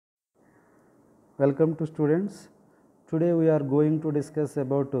Welcome to students. Today we are going to discuss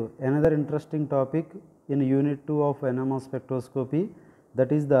about another interesting topic in unit 2 of NOE spectroscopy,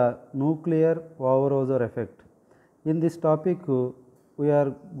 that is the nuclear Overhauser effect. In this topic we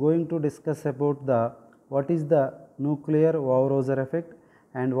are going to discuss about what is the nuclear Overhauser effect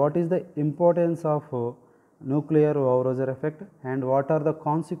and what is the importance of nuclear Overhauser effect and what are the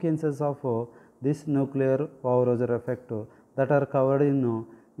consequences of this nuclear Overhauser effect that are covered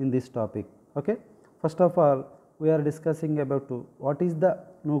in this topic. Okay. First of all, we are discussing about what is the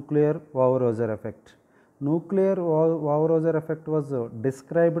nuclear Overhauser effect. Nuclear Overhauser effect was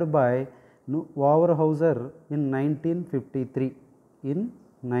described by Overhauser in 1953. In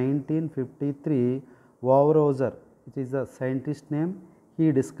 1953, Overhauser, which is the scientist name,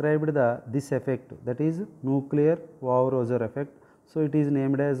 he described this effect, that is nuclear Overhauser effect. So it is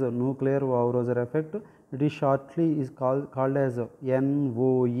named as nuclear Overhauser effect. It is shortly is called as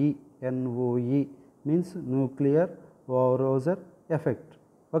NOE. NOE means nuclear Overhauser effect.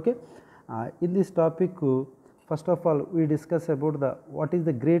 Okay. In this topic, first of all, we discuss about what is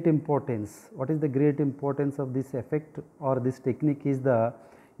the great importance. What is the great importance of this effect or this technique is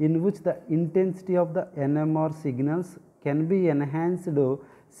in which the intensity of the NMR signals can be enhanced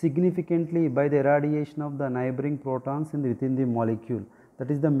significantly by the irradiation of the neighboring protons within the molecule.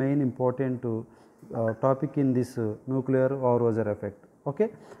 That is the main important topic in this nuclear Overhauser effect. Okay.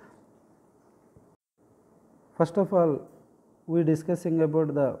 First of all, we are discussing about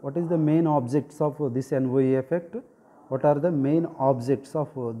what is the main objects of this NOE effect. What are the main objects of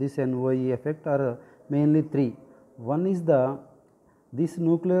this NOE effect are mainly three. One is this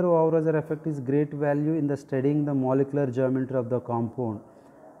nuclear Overhauser effect is great value in the studying the molecular geometry of the compound.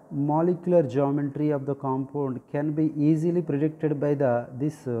 Molecular geometry of the compound can be easily predicted by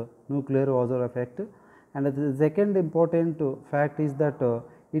this nuclear Overhauser effect. And the second important fact is that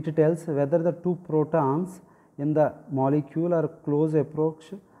it tells whether the two protons in the molecule are close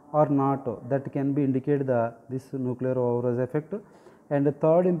approach or not. That can be indicated this nuclear Overhauser effect. And the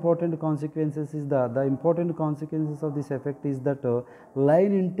third important consequences is the important consequences of this effect is that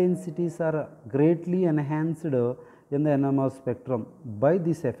line intensities are greatly enhanced in the NMR spectrum by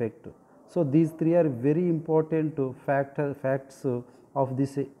this effect. So these three are very important facts of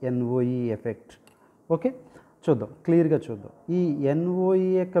this NOE effect. Okay. చూద్దాం క్లియర్గా చూద్దాం. ఈ NOE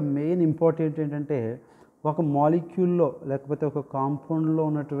యొక్క main important ఏంటంటే ఒక మాలిక్యూల్లో లేకపోతే ఒక కాంపౌండ్లో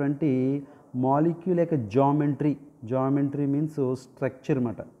ఉన్నటువంటి మాలిక్యూల్ యొక్క జామెట్రీ మీన్స్ స్ట్రక్చర్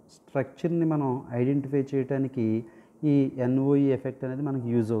అన్నమాట. స్ట్రక్చర్ని మనం ఐడెంటిఫై చేయడానికి ఈ NOE ఎఫెక్ట్ అనేది మనకి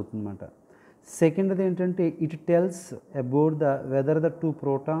యూజ్ అవుతుందన్నమాట. సెకండ్ది ఏంటంటే it tells about whether the two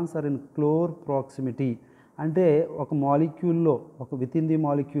protons are in close proximity. అంటే ఒక మాలిక్యూల్లో విత్ ఇన్ ది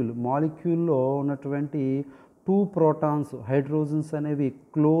మాలిక్యూల్లో ఉన్నటువంటి టూ ప్రోటాన్స్ హైడ్రోజన్స్ అనేవి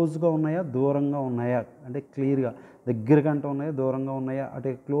క్లోజ్గా ఉన్నాయా దూరంగా ఉన్నాయా అంటే క్లియర్గా దగ్గరకంటే ఉన్నాయా దూరంగా ఉన్నాయా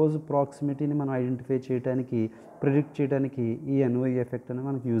అంటే క్లోజ్ ప్రాక్సిమిటీని మనం ఐడెంటిఫై చేయడానికి ప్రిడిక్ట్ చేయడానికి ఈ NOE ఎఫెక్ట్ అనేది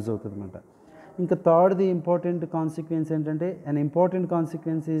మనకి యూజ్ అవుతుంది అన్నమాట. ఇంకా థర్డ్ది ఇంపార్టెంట్ కాన్సిక్వెన్స్ ఏంటంటే an important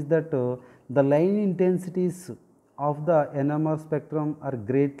consequence is that the line intensities of the NMR spectrum are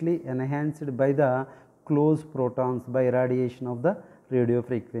greatly enhanced by the close protons by irradiation of the radio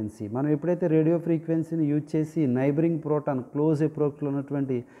frequency. మనం ఎప్పుడైతే రేడియో ఫ్రీక్వెన్సీని use చేసి నైబరింగ్ ప్రోటాన్ క్లోజ్ అప్రోచ్లో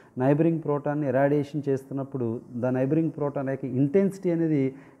ఉన్నటువంటి neighbouring ప్రోటాన్ని irradiation చేస్తున్నప్పుడు the neighbouring proton యొక్క intensity అనేది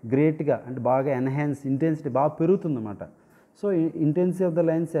గ్రేట్గా అంటే బాగా ఇంటెన్సిటీ బాగా పెరుగుతుందన్నమాట. So intensity of the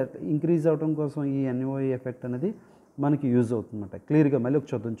lines increase అవడం కోసం ఈ NOE ఎఫెక్ట్ అనేది మనకి యూజ్ అవుతుందన్నమాట. క్లియర్గా మళ్ళీ ఒక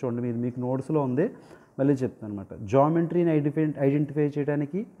చూడండి, మీరు మీకు నోట్స్లో ఉంది మళ్ళీ చెప్తాను అనమాట. జామెట్రీని ఐడెంటిఫై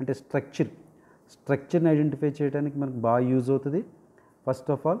చేయడానికి అంటే స్ట్రక్చర్ని ఐడెంటిఫై చేయడానికి మనకు బాగా యూజ్ అవుతుంది first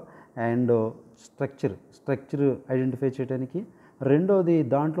of all. And structure identify చేయడానికి. రెండోది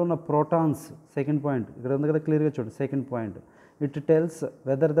దాంట్లో ఉన్న ప్రోటాన్స్, సెకండ్ పాయింట్ ఇక్కడ ఉంది కదా క్లియర్గా చూడండి. Second point it tells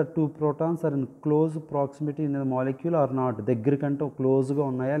whether the two protons are in close proximity in the molecule are not. దగ్గరకంటే క్లోజ్గా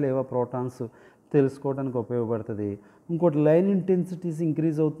ఉన్నాయా లేవా ప్రోటాన్స్ తెలుసుకోవడానికి ఉపయోగపడుతుంది. ఇంకోటి లైన్ ఇంటెన్సిటీస్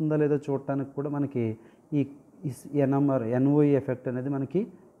ఇంక్రీజ్ అవుతుందా లేదా చూడటానికి కూడా మనకి ఈ NOE ఎఫెక్ట్ అనేది మనకి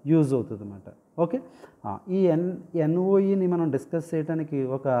యూజ్ అవుతుంది అన్నమాట. ఓకే. ఈ NOEని మనం డిస్కస్ చేయడానికి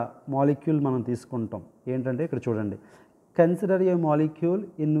ఒక మాలిక్యూల్ మనం తీసుకుంటాం. ఏంటంటే ఇక్కడ చూడండి, consider a molecule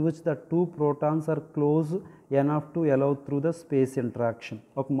in which the two protons are close enough to allow through the space interaction.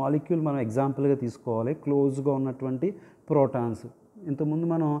 ఒక మాలిక్యూల్ మనం ఎగ్జాంపుల్గా తీసుకోవాలి, క్లోజ్గా ఉన్నటువంటి ప్రోటాన్స్. ఇంతకుముందు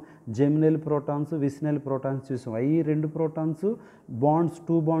మనం జెమినైల్ ప్రోటాన్స్, విసినైల్ ప్రోటాన్స్ చూసాం. ఈ రెండు ప్రోటాన్స్ బాండ్స్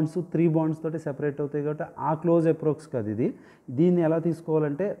 2 బాండ్స్ 3 బాండ్స్ తోటి సెపరేట్ అవుతాయి కాబట్టి ఆ క్లోజ్ అప్రోచ్ కాదు ఇది. దీన్ని ఎలా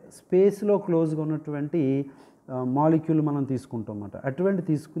తీసుకోవాలంటే స్పేస్లో క్లోజ్గా ఉన్నటువంటి మాలిక్యూల్ మనం తీసుకుంటాం అన్నమాట. అటువంటి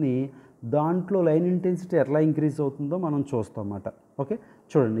తీసుకుని దాంట్లో లైన్ ఇంటెన్సిటీ ఎట్లా ఇంక్రీజ్ అవుతుందో మనం చూస్తాం అన్నమాట. ఓకే.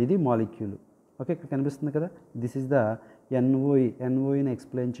 చూడండి, ఇది మాలిక్యూల్. ఓకే, ఇక్కడ కనిపిస్తుంది కదా, దిస్ ఈజ్ ద ఎన్ఓఈని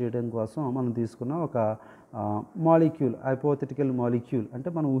ఎక్స్ప్లెయిన్ చేయడం కోసం మనం తీసుకున్న ఒక మాలిక్యూల్, హైపోథెటికల్ మాలిక్యూల్ అంటే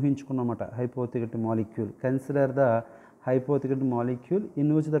మనం ఊహించుకున్నమాట hypothetical molecule. Consider the hypothetical molecule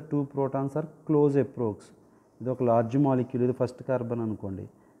in which the 2 protons are close approx. ఇది ఒక లార్జ్ మాలిక్యూల్, ఇది ఫస్ట్ కార్బన్ అనుకోండి,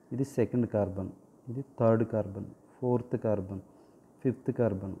 ఇది సెకండ్ కార్బన్, ఇది third carbon, fourth carbon, fifth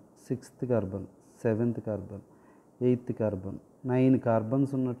carbon, sixth carbon, seventh carbon, eighth carbon, 9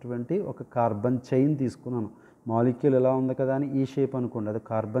 carbons ఉన్నటువంటి ఒక carbon chain తీసుకున్నాను. Molecule ఎలా ఉంది కదా అని ఈ షేప్ అనుకోండి, అది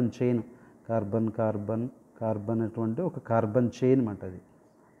carbon chain, carbon carbon carbon అటువంటి ఒక కార్బన్ చైన్ అన్నమాట అది.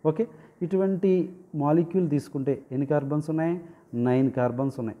 ఓకే, ఇటువంటి మాలిక్యూల్ తీసుకుంటే ఎన్ని కార్బన్స్ ఉన్నాయి? 9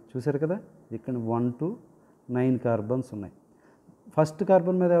 కార్బన్స్ ఉన్నాయి. చూసారు కదా, ఇక్కడ 1 to 9 కార్బన్స్ ఉన్నాయి. ఫస్ట్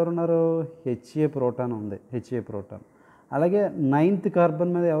కార్బన్ మీద ఎవరున్నారు? హెచ్ఏ ప్రోటాన్ ఉంది, హెచ్ఏ ప్రోటాన్. అలాగే 9th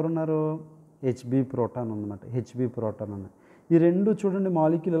కార్బన్ మీద ఎవరున్నారు? హెచ్బి ప్రోటాన్ ఉందన్నమాట, హెచ్బి ప్రోటాన్ ఉంది. ఈ రెండు చూడండి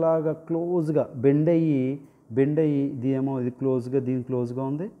మాలిక్యూల్ ఇలాగా క్లోజ్గా బెండ్ అయ్యి ఇది ఏమో ఇది క్లోజ్గా, దీని క్లోజ్గా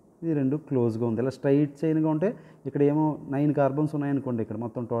ఉంది, ఇది రెండు క్లోజ్గా ఉంది. ఇలా స్ట్రైట్ చైన్గా ఉంటే ఇక్కడ ఏమో 9 కార్బన్స్ ఉన్నాయనుకోండి, ఇక్కడ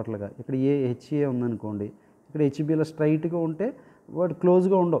మొత్తం టోటల్గా ఇక్కడ హెచ్ఏ ఉందనుకోండి, ఇక్కడ హెచ్బి ఇలా స్ట్రైట్గా ఉంటే వాటి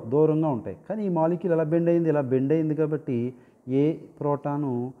క్లోజ్గా ఉండవు, దూరంగా ఉంటాయి. కానీ ఈ మాలిక్యూల్ ఎలా బెండ్ అయింది కాబట్టి ఏ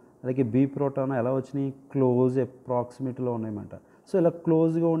ప్రోటాను అలాగే బి ప్రోటాను ఎలా వచ్చినాయి? క్లోజ్ అప్రాక్సిమేట్లో ఉన్నాయన్నమాట. సో ఇలా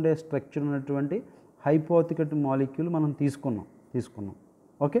క్లోజ్గా ఉండే స్ట్రక్చర్ ఉన్నటువంటి హైపోథెటికల్ మాలిక్యూల్ మనం తీసుకున్నాం.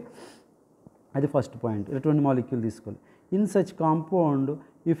 ఓకే, అది ఫస్ట్ పాయింట్. ఇటువంటి మాలిక్యూల్ తీసుకోవాలి. In such compound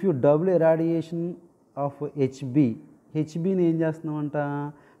if you double irradiation of హెచ్బిని ఏం చేస్తున్నామంట?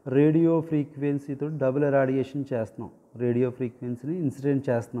 రేడియో ఫ్రీక్వెన్సీతో డబుల్ ఇరాడియేషన్ చేస్తున్నాం, రేడియో ఫ్రీక్వెన్సీని ఇన్సిడెంట్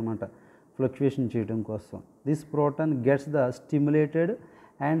చేస్తున్నామంట ఫ్లక్చుయేషన్ చేయడం కోసం. This proton gets the stimulated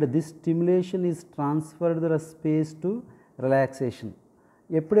and this stimulation is transferred the space to relaxation.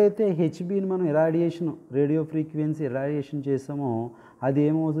 ఎప్పుడైతే హెచ్బిని మనం radio frequency irradiation చేసామో అది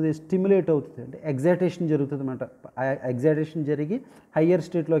ఏమవుతుంది? స్టిమ్యులేట్ అవుతుంది, అంటే ఎగ్జైటేషన్ జరుగుతుంది అన్నమాట. ఎగ్జైటేషన్ జరిగి హయ్యర్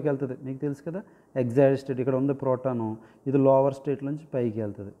స్టేట్లోకి వెళ్తుంది. మీకు తెలుసు కదా, ఎగ్జైట్ స్టేట్ ఇక్కడ ఉంది ప్రోటాను, ఇది లోవర్ స్టేట్ నుంచి పైకి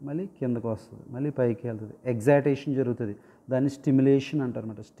వెళ్తుంది, మళ్ళీ కిందకు వస్తుంది, మళ్ళీ పైకి వెళ్తుంది, ఎగ్జైటేషన్ జరుగుతుంది. దాన్ని స్టిమ్యులేషన్ అంటారు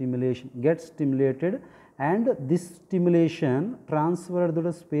అన్నమాట. Stimulation get stimulated and this stimulation transferred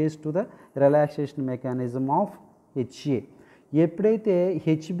the space to the relaxation mechanism of HA. ఎప్పుడైతే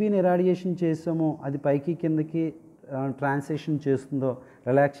హెచ్బిని ఇరాడియేషన్ చేసామో అది పైకి కిందకి ట్రాన్సిషన్ చేస్తుందో,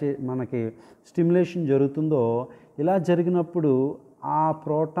 మనకి స్టిమ్యులేషన్ జరుగుతుందో, ఇలా జరిగినప్పుడు ఆ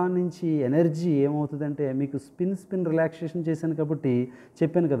ప్రోటాన్ నుంచి ఎనర్జీ ఏమవుతుందంటే, మీకు స్పిన్ రిలాక్సేషన్ చేశాను కాబట్టి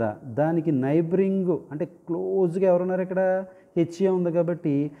చెప్పాను కదా, దానికి నైబరింగ్ అంటే క్లోజ్గా ఎవరున్నారు? ఇక్కడ హెచ్ఏ ఉంది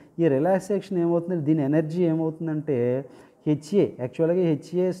కాబట్టి ఈ రిలాక్సేషన్ ఏమవుతుంది? దీని ఎనర్జీ ఏమవుతుందంటే యాక్చువల్గా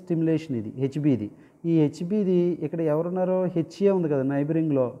హెచ్ఏ స్టిమ్యులేషన్, ఇది హెచ్బిది. ఈ హెచ్బిది ఇక్కడ ఎవరున్నారో? హెచ్ఏ ఉంది కదా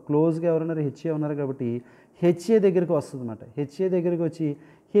నైబరింగ్లో, క్లోజ్గా ఎవరున్నారు? హెచ్ఏ ఉన్నారు కాబట్టి హెచ్ఏ దగ్గరికి వస్తుంది అన్నమాట. హెచ్ఏ దగ్గరికి వచ్చి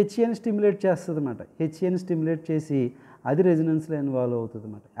హెచ్ఏని స్టిమ్యులేట్ చేస్తుంది అన్నమాట. హెచ్ఏని స్టిమ్యులేట్ చేసి అది రెజొనెన్స్లో ఇన్వాల్వ్ అవుతుంది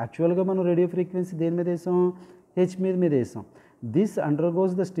అన్నమాట. యాక్చువల్గా మనం రేడియో ఫ్రీక్వెన్సీ దేని మీద వేసాం? హెచ్ మీద వేసాం. This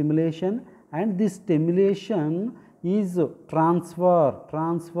undergoes the stimulation and this stimulation is transfer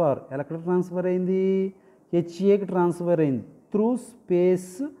ఎక్కడ ట్రాన్స్ఫర్ అయింది? హెచ్ఏకి ట్రాన్స్ఫర్ అయింది త్రూ స్పేస్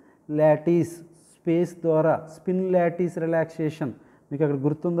ద్వారా. స్పిన్ లాటిస్ రిలాక్సేషన్ మీకు అక్కడ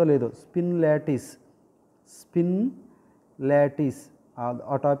గుర్తుందో లేదో, స్పిన్ లాటిస్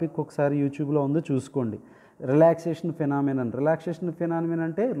ఆ టాపిక్ ఒకసారి యూట్యూబ్లో ఉందో చూసుకోండి. రిలాక్సేషన్ ఫెనామినన్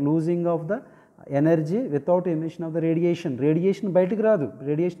అంటే losing of the energy without emission of the radiation బయటికి రాదు.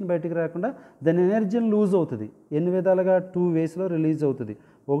 రేడియేషన్ బయటికి రాకుండా దాని ఎనర్జీని లూజ్ అవుతుంది. ఎన్ని విధాలుగా? 2 వేస్లో రిలీజ్ అవుతుంది.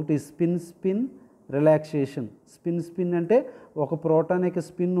 ఒకటి స్పిన్ రిలాక్సేషన్. స్పిన్ అంటే ఒక ప్రోటాన్ యొక్క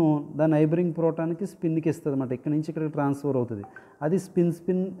స్పిన్ను దాని నైబరింగ్ ప్రోటాన్కి స్పిన్కి ఇస్తుంది అన్నమాట. ఇక్కడ నుంచి ఇక్కడికి ట్రాన్స్ఫర్ అవుతుంది, అది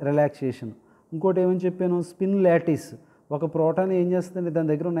స్పిన్ రిలాక్సేషన్. ఇంకోటి ఏమని చెప్పాను? Spin lattice. ఒక ప్రోటాన్ ఏం చేస్తుందంటే దాని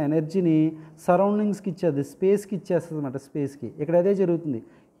దగ్గర ఉన్న ఎనర్జీని సరౌండింగ్స్కి ఇచ్చేది, స్పేస్కి ఇచ్చేస్తుంది అన్నమాట, స్పేస్కి. ఇక్కడ అదే జరుగుతుంది.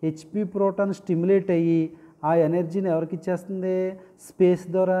 హెచ్పి ప్రోటాన్ స్టిమ్యులేట్ అయ్యి ఆ ఎనర్జీని ఎవరికి ఇచ్చేస్తుంది? స్పేస్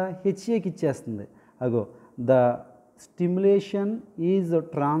ద్వారా హెచ్ఏకి ఇచ్చేస్తుంది. అగో the stimulation is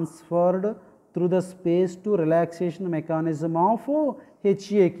transferred through the space to relaxation mechanism of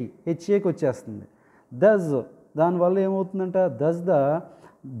హెచ్ఏకి వచ్చేస్తుంది. దానివల్ల ఏమవుతుందంట?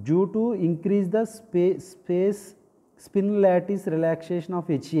 Due to increase the spin lattice relaxation of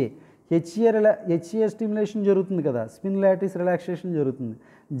HA stimulation జరుగుతుంది కదా, స్పిన్ లాటిస్ రిలాక్సేషన్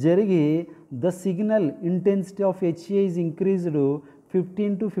జరిగి the signal intensity of HA is increased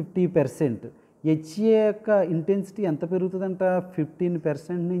 15 to 50%. HA యొక్క intensity ఎంత పెరుగుతుందంట?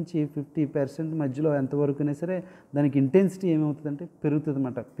 15% నుంచి 50% మధ్యలో ఎంతవరకునే సరే దానికి ఇంటెన్సిటీ ఏమవుతుందంటే పెరుగుతుంది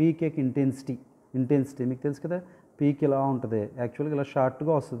అన్నమాట. పీక్ యొక్క ఇంటెన్సిటీ మీకు తెలుసు కదా, పీక్ ఇలా ఉంటుంది, యాక్చువల్గా ఇలా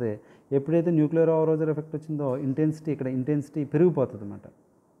షార్ట్గా వస్తుంది. ఎప్పుడైతే న్యూక్లియర్ ఓవర్హౌజర్ ఎఫెక్ట్ వచ్చిందో ఇంటెన్సిటీ పెరిగిపోతుంది అన్నమాట.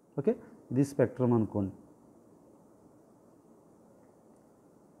 ఓకే, ఇది స్పెక్ట్రమ్ అనుకోండి,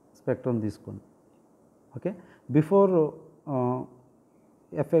 స్పెక్ట్రమ్ తీసుకోండి. Okay, before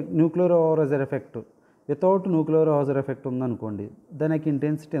effect nuclear ఓవర్హౌజర్ effect, without nuclear ఓవర్హౌజర్ effect ఉందనుకోండి, దానికి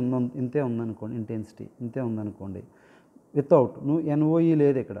ఇంటెన్సిటీ ఇంతే ఉందనుకోండి, ఇంటెన్సిటీ ఇంతే ఉందనుకోండి. వితౌట్ ఎన్ఓఈ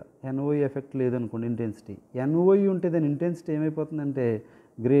లేదు, ఇక్కడ ఎన్ఓఈ ఎఫెక్ట్ లేదనుకోండి, ఇంటెన్సిటీ. ఎన్ఓఈ ఉంటే దాని ఇంటెన్సిటీ ఏమైపోతుందంటే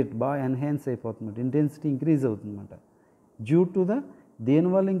గ్రేట్, బాగా ఎన్హాన్స్ అయిపోతుంది, ఇంటెన్సిటీ ఇంక్రీజ్ అవుతుందన్నమాట. డ్యూ టు ద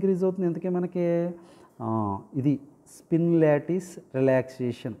దేనివల్ల ఇంక్రీజ్ అవుతుంది ఇంతకీ మనకి, ఇది spin lattice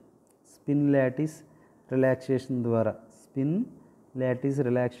relaxation. Spin lattice relaxation ద్వారా, స్పిన్ లాటిస్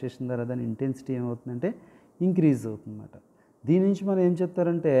రిలాక్సేషన్ ద్వారా దాని ఇంటెన్సిటీ ఏమవుతుందంటే ఇంక్రీజ్ అవుతుందన్నమాట. దీని నుంచి మనం ఏం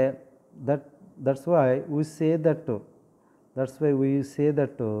చెప్తారంటే that's why we say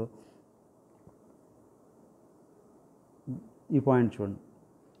that ఈ పాయింట్ చూడండి,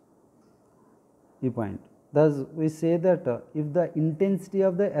 ఈ point. Thus, we say that if the intensity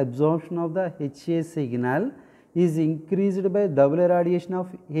of the absorption of the HA signal is increased by double irradiation of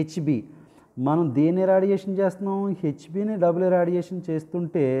HB, మనం దేని రేడియేషన్ చేస్తున్నాం, హెచ్బిని డబుల్ రేడియేషన్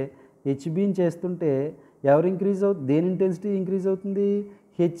చేస్తుంటే, హెచ్బిని చేస్తుంటే ఎవరు increase అవుతుంది, దేని ఇంటెన్సిటీ ఇంక్రీజ్ అవుతుంది,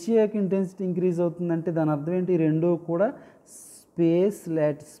 హెచ్ఏకి ఇంటెన్సిటీ ఇంక్రీజ్ అవుతుంది. అంటే దాని అర్థం ఏంటి, రెండు కూడా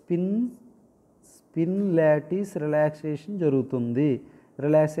స్పిన్ లాటిస్ రిలాక్సేషన్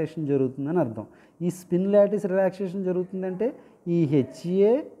జరుగుతుందని అర్థం. ఈ స్పిన్ లాటిస్ రిలాక్సేషన్ జరుగుతుందంటే ఈ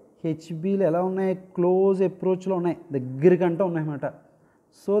హెచ్బీలు ఎలా ఉన్నాయి, క్లోజ్ అప్రోచ్లో ఉన్నాయి, దగ్గరికంటే ఉన్నాయన్నమాట.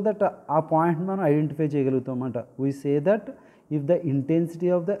 సో దట్ ఆ పాయింట్ మనం ఐడెంటిఫై చేయగలుగుతాం అన్నమాట. We say that if the intensity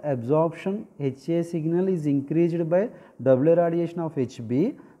of the absorption HA signal is increased by double radiation of HB,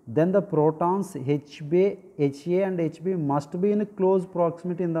 then the protons HA and HB must be in close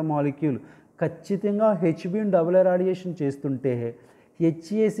proximity in the molecule. ఖచ్చితంగా హెచ్బిని double radiation చేస్తుంటే,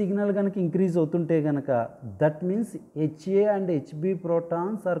 HA signal కనుక increase అవుతుంటే కనుక, that means HA and HB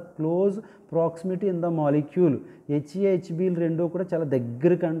protons are close proximity in the molecule. HA హెచ్బిలు రెండు కూడా చాలా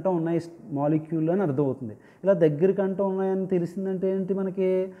దగ్గరకంటూ ఉన్నాయి molecule అని అర్థమవుతుంది. ఇలా దగ్గరకంటూ ఉన్నాయని తెలిసిందంటే ఏంటి, మనకి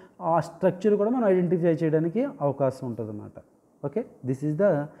ఆ స్ట్రక్చర్ కూడా మనం ఐడెంటిఫై చేయడానికి అవకాశం ఉంటుంది అన్నమాట. Okay, this is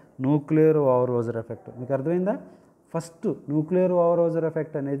the nuclear ఓవర్హౌజర్ effect. మీకు అర్థమైందా? ఫస్ట్ న్యూక్లియర్ ఓవర్హౌజర్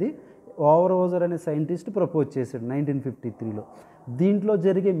ఎఫెక్ట్ అనేది ఓవర్హౌజర్ అనే సైంటిస్ట్ ప్రపోజ్ చేశాడు 1953లో. దీంట్లో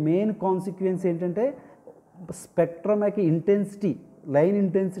జరిగే మెయిన్ కాన్సిక్వెన్స్ ఏంటంటే స్పెక్ట్రమ్ యొక్క ఇంటెన్సిటీ, లైన్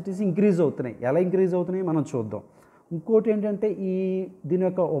ఇంటెన్సిటీస్ ఇంక్రీజ్ అవుతున్నాయి. ఎలా ఇంక్రీజ్ అవుతున్నాయి మనం చూద్దాం. ఇంకోటి ఏంటంటే దీని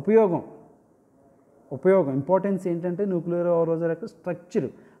యొక్క ఉపయోగం ఇంపార్టెన్స్ ఏంటంటే న్యూక్లియర్ ఓవర్హౌజర్ యొక్క స్ట్రక్చర్,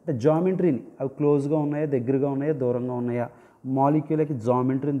 అంటే జామెట్రీని, అవి క్లోజ్గా ఉన్నాయా, దగ్గరగా ఉన్నాయా, దూరంగా ఉన్నాయా, మాలిక్యూల్ యొక్క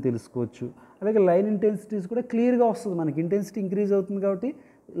జామెట్రీని తెలుసుకోవచ్చు. అలాగే లైన్ ఇంటెన్సిటీస్ కూడా క్లియర్గా వస్తుంది మనకి. ఇంటెన్సిటీ ఇంక్రీజ్ అవుతుంది కాబట్టి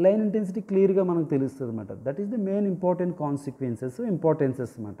లైన్ ఇంటెన్సిటీ క్లియర్గా మనకు తెలుస్తుంది అన్నమాట. That is the main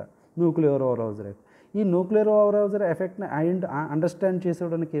importances అన్నమాట న్యూక్లియర్ ఓవర్హౌజర్ ఎఫెక్ట్. ఈ న్యూక్లియర్ ఓవర్హౌజర్ ఎఫెక్ట్ని అండర్స్టాండ్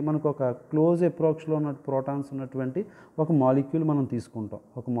చేసేయడానికి మనకు ఒక క్లోజ్ అప్రోచ్లో ఉన్న ప్రోటాన్స్ ఉన్నటువంటి ఒక మాలిక్యూల్ మనం తీసుకుంటాం.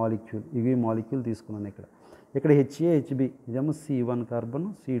 ఒక మాలిక్యూల్, ఇవి మాలిక్యూల్ తీసుకున్నాను ఇక్కడ హెచ్ఏ హెచ్బి, ఇదేమో C1 carbon,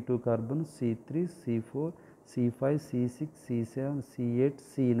 C2 carbon, C3, C4, C5, C6, C7, C8,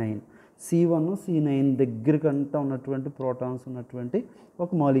 C9. C1 C9 దగ్గరకంతా ఉన్నటువంటి ప్రోటాన్స్ ఉన్నటువంటి ఒక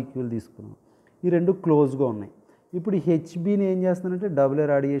మాలిక్యూల్ తీసుకున్నాం. ఈ రెండు క్లోజ్గా ఉన్నాయి. ఇప్పుడు హెచ్బిని ఏం చేస్తున్నానంటే డబుల్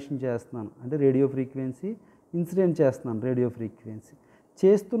రేడియేషన్ చేస్తున్నాను, అంటే రేడియో ఫ్రీక్వెన్సీ ఇన్సిడెంట్ చేస్తున్నాను. రేడియో ఫ్రీక్వెన్సీ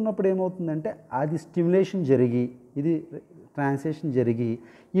చేస్తున్నప్పుడు ఏమవుతుందంటే అది స్టిమ్యులేషన్ జరిగి, ఇది ట్రాన్స్లేషన్ జరిగి,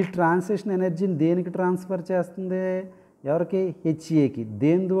 ఈ ట్రాన్స్లేషన్ ఎనర్జీని దేనికి ట్రాన్స్ఫర్ చేస్తుంది, ఎవరికి, హెచ్ఏకి.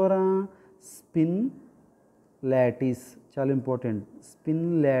 దేని ద్వారా, స్పిన్ లాటిస్, చాలా important, spin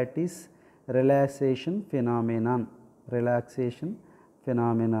lattice relaxation phenomenon.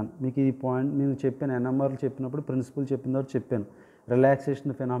 మీకు ఈ పాయింట్ నేను చెప్పాను, ఎన్ఎంఆర్లు చెప్పినప్పుడు, ప్రిన్సిపల్ చెప్పిన తర్వాత చెప్పాను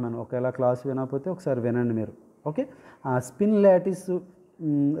రిలాక్సేషన్ ఫెనామినాన్. ఒకవేళ క్లాస్ వినకపోతే ఒకసారి వినండి మీరు. ఓకే, ఆ స్పిన్ లాటిస్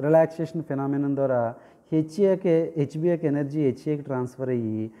రిలాక్సేషన్ ఫెనామినాన్ ద్వారా హెచ్బిఏకి ఎనర్జీ హెచ్ఏకి ట్రాన్స్ఫర్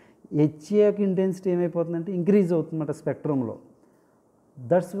అయ్యి, హెచ్ఏకి ఇంటెన్సిటీ ఏమైపోతుందంటే ఇంక్రీజ్ అవుతుందన్నమాట స్పెక్ట్రంలో.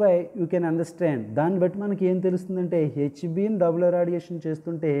 That's why you can understand. దాన్ని బట్టి మనకి ఏం తెలుస్తుందంటే హెచ్బిని డబుల్ రేడియేషన్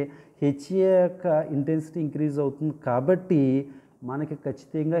చేస్తుంటే హెచ్ఏ యొక్క ఇంటెన్సిటీ ఇంక్రీజ్ అవుతుంది. కాబట్టి మనకి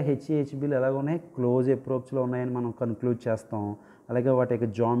ఖచ్చితంగా హెచ్బిలు ఎలాగ ఉన్నాయి, క్లోజ్ అప్రోచ్లో ఉన్నాయని మనం కన్క్లూడ్ చేస్తాం. అలాగే వాటి యొక్క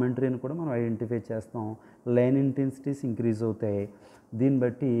జామెట్రీని కూడా మనం ఐడెంటిఫై చేస్తాం. లైన్ ఇంటెన్సిటీస్ ఇంక్రీజ్ అవుతాయి. దీన్ని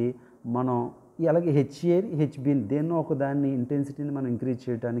బట్టి మనం అలాగే హెచ్బిని దేన్నో ఒక దాన్ని ఇంటెన్సిటీని మనం ఇంక్రీజ్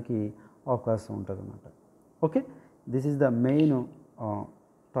చేయడానికి అవకాశం ఉంటుంది అన్నమాట. Okay, this is the main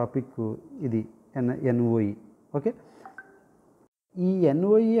topic, ఇది ఎన్ఓఈ. ఓకే, ఈ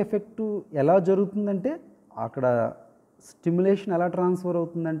ఎన్ఓఈ ఎఫెక్టు ఎలా జరుగుతుందంటే, అక్కడ స్టిమ్యులేషన్ ఎలా ట్రాన్స్ఫర్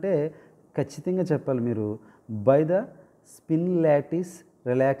అవుతుందంటే ఖచ్చితంగా చెప్పాలి మీరు, by the spin lattice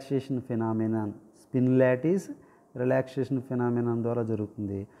relaxation phenomenon. Spin lattice relaxation phenomenon ద్వారా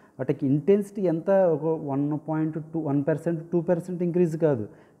జరుగుతుంది. వాటికి ఇంటెన్సిటీ ఎంత, ఒక 1.2% 2% ఇంక్రీజ్ కాదు,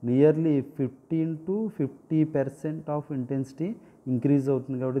 nearly 15 to 50% of intensity increase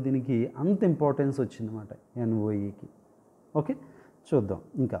అవుతుంది. కాబట్టి దీనికి అంత ఇంపార్టెన్స్ వచ్చిందన్నమాట ఎన్ఓఈకి. ఓకే, చూద్దాం.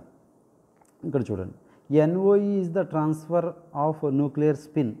 ఇంకా ఇక్కడ చూడండి, ఎన్ఓఈ is the transfer of nuclear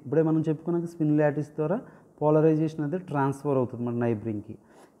spin. ఇప్పుడే మనం చెప్పుకున్నాక స్పిన్ లాటిస్ ద్వారా పోలరైజేషన్ అనేది ట్రాన్స్ఫర్ అవుతుంది మన నైబ్రింగ్కి.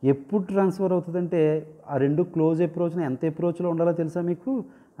 ఎప్పుడు ట్రాన్స్ఫర్ అవుతుందంటే ఆ రెండు క్లోజ్ అప్రోచ్ని ఎంత అప్రోచ్లో ఉండాలో తెలుసా మీకు?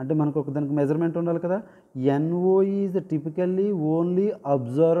 అంటే మనకు ఒక దానికి మెజర్మెంట్ ఉండాలి కదా. ఎన్ఓఈ is typically only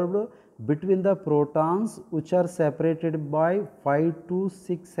observed between the protons which are separated by 5 to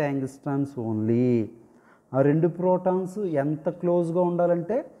 6 angstroms only. ఆ రెండు ప్రోటాన్స్ ఎంత క్లోజ్గా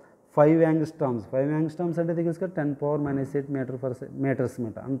ఉండాలంటే 5 యాంగ్స్ట్రామ్స్. 5 యాంగ్స్ట్రామ్స్ అంటే తెలుసు కదా, 10⁻⁻8 మీటర్స్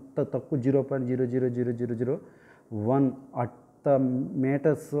అనమాట. అంత తక్కువ 0.00001 అట్ట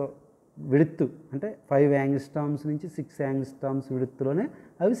మీటర్స్ విడ్త్, అంటే 5 యాంగ్స్ట్రామ్స్ నుంచి 6 యాంగ్స్ట్రామ్స్ విడ్త్లోనే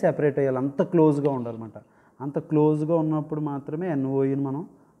అవి సెపరేట్ అయ్యాలి. అంత క్లోజ్గా ఉండాలన్నమాట. అంత క్లోజ్గా ఉన్నప్పుడు మాత్రమే ఎన్ఓఈని మనం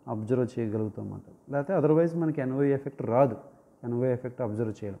అబ్జర్వ్ చేయగలుగుతాం అన్నమాట. లేకపోతే అదర్వైజ్ మనకి ఎన్ఓఈ ఎఫెక్ట్ రాదు. ఎన్ఓఈ ఎఫెక్ట్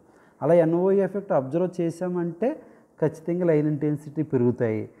అబ్జర్వ్ చేయడం. అలా ఎన్ఓఈ ఎఫెక్ట్ అబ్జర్వ్ చేసామంటే ఖచ్చితంగా లైన్ ఇంటెన్సిటీ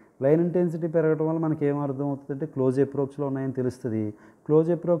పెరుగుతాయి. లైన్ ఇంటెన్సిటీ పెరగడం వల్ల మనకి ఏం అర్థం అవుతుందంటే క్లోజ్ అప్రోచ్లో ఉన్నాయని తెలుస్తుంది. క్లోజ్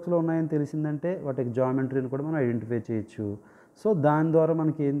అప్రోచ్లో ఉన్నాయని తెలిసిందంటే వాటికి జామెట్రీని కూడా మనం ఐడెంటిఫై చేయొచ్చు. సో దాని ద్వారా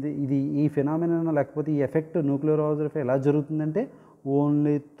మనకి ఏంది, ఇది ఈ ఫినామినన్ లేకపోతే ఈ ఎఫెక్ట్ న్యూక్లియర్ హౌజర్ ఎఫెక్ట్ ఎలా జరుగుతుందంటే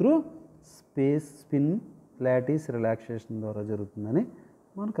only through space spin lattice relaxation ద్వారా జరుగుతుందని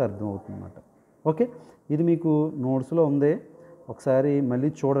మనకు అర్థమవుతుంది అన్నమాట. ఓకే, ఇది మీకు నోట్స్లో ఉంది, ఒకసారి మళ్ళీ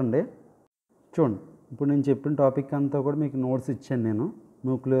చూడండి. ఇప్పుడు నేను చెప్పిన టాపిక్ అంతా కూడా మీకు నోట్స్ ఇచ్చాను నేను.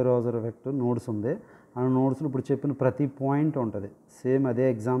 న్యూక్లియర్ హౌజర్ ఎఫెక్ట్ నోట్స్ ఉంది. ఆ నోట్స్లో ఇప్పుడు చెప్పిన ప్రతి పాయింట్ ఉంటుంది. సేమ్ అదే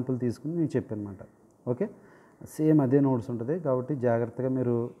ఎగ్జాంపుల్ తీసుకుని నేను చెప్పానమాట. ఓకే, సేమ్ అదే నోట్స్ ఉంటుంది. కాబట్టి జాగ్రత్తగా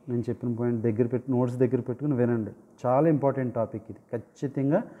మీరు నేను చెప్పిన పాయింట్ దగ్గర పెట్టి నోట్స్ దగ్గర పెట్టుకుని వినండి. చాలా ఇంపార్టెంట్ టాపిక్ ఇది.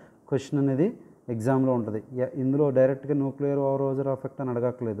 ఖచ్చితంగా క్వశ్చన్ అనేది ఎగ్జామ్లో ఉంటుంది. ఇందులో డైరెక్ట్గా న్యూక్లియర్ హౌజర్ ఎఫెక్ట్ అని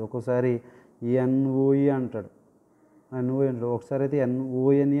అడగట్లేదు. ఒక్కోసారి ఎన్ఓఈ అంటాడు, ఎన్ఓఈ అంటాడు, ఒకసారి అయితే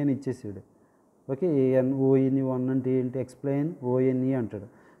ఎన్ఓఎన్ఈ అని ఇచ్చేసాడు. ఓకే, ఎన్ఓఈని 1 అంటే ఏంటి ఎక్స్ప్లెయిన్ ఓఎన్ఈ అంటాడు,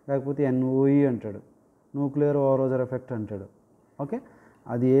 లేకపోతే ఎన్ఓఈ అంటాడు, న్యూక్లియర్ హౌజర్ ఎఫెక్ట్ అంటాడు. ఓకే,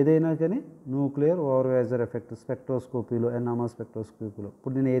 అది ఏదైనా కానీ న్యూక్లియర్ ఓవర్హైజర్ ఎఫెక్ట్ స్పెక్ట్రోస్కోపీలో NOE స్పెక్ట్రోస్కోపీలో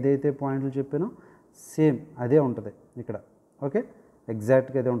ఇప్పుడు నేను ఏదైతే పాయింట్లు చెప్పానో సేమ్ అదే ఉంటుంది ఇక్కడ. ఓకే,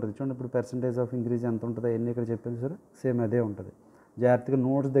 ఎగ్జాక్ట్గా అదే ఉంటుంది. చూడండి, ఇప్పుడు పర్సంటేజ్ ఆఫ్ ఇంక్రీజ్ ఎంత ఉంటుందో ఎన్ని ఇక్కడ చెప్పాను సరే, సేమ్ అదే ఉంటుంది. జాగ్రత్తగా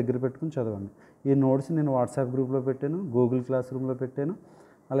నోట్స్ దగ్గర పెట్టుకుని చదవండి. ఈ నోట్స్ నేను వాట్సాప్ గ్రూప్లో పెట్టాను, గూగుల్ క్లాస్ రూమ్లో పెట్టాను,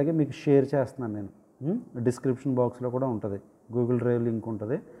 అలాగే మీకు షేర్ చేస్తున్నాను నేను. డిస్క్రిప్షన్ బాక్స్లో కూడా ఉంటుంది, గూగుల్ డ్రైవ్ లింక్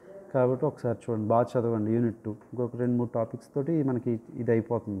ఉంటుంది. కాబట్టి ఒకసారి చూడండి, బాగా చదవండి. యూనిట్ 2 ఇంకొక 2-3 టాపిక్స్ తోటి మనకి ఇది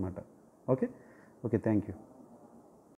అయిపోతుంది అన్నమాట. Okay, thank you.